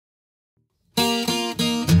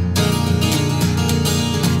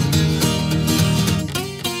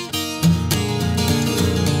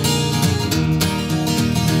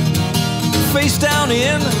face down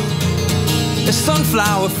in a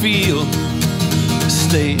sunflower field.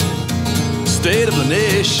 State of the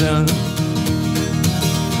nation.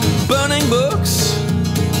 Burning books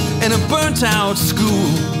in a burnt out school.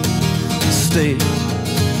 State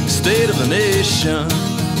of the nation.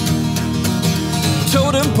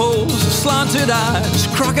 Totem poles, slanted eyes,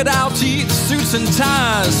 crocodile teeth, suits and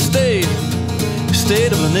ties. State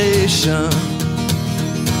of the nation.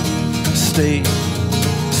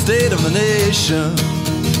 State of the nation.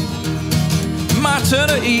 My turn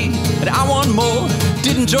to eat, and I want more.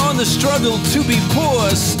 Didn't join the struggle to be poor.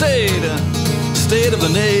 State of the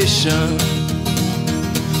nation.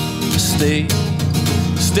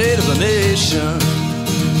 State of the nation.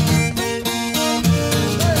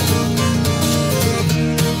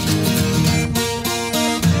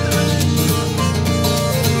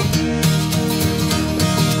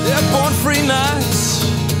 Yeah, born free nights,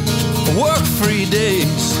 work free days.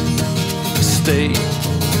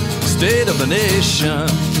 State of the nation.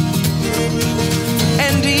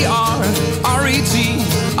 NDR, RET,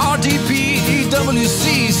 RDP,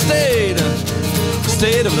 EWC.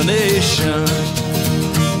 State of the nation.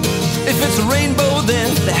 If it's a rainbow,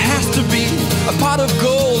 then there has to be a pot of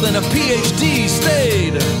gold and a PhD.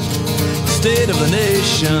 State of the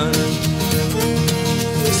nation.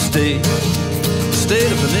 State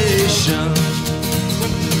of the nation.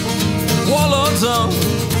 Warlords on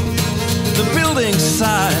the building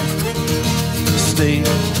side. State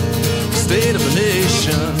of the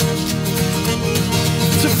nation.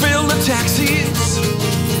 To fill the taxis,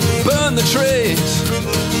 burn the trains.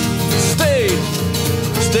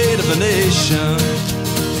 State of the nation.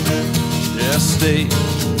 Yeah, state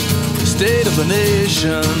of the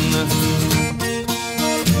nation.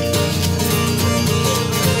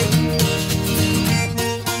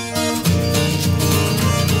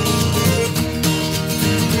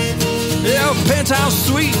 Yeah, penthouse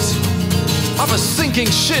suite of a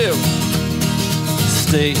sinking ship.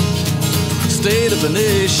 State of the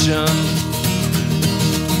nation.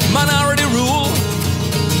 Minority rule.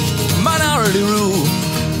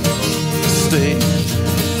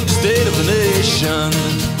 State of the nation.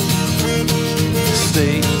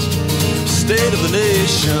 State of the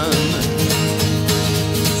nation.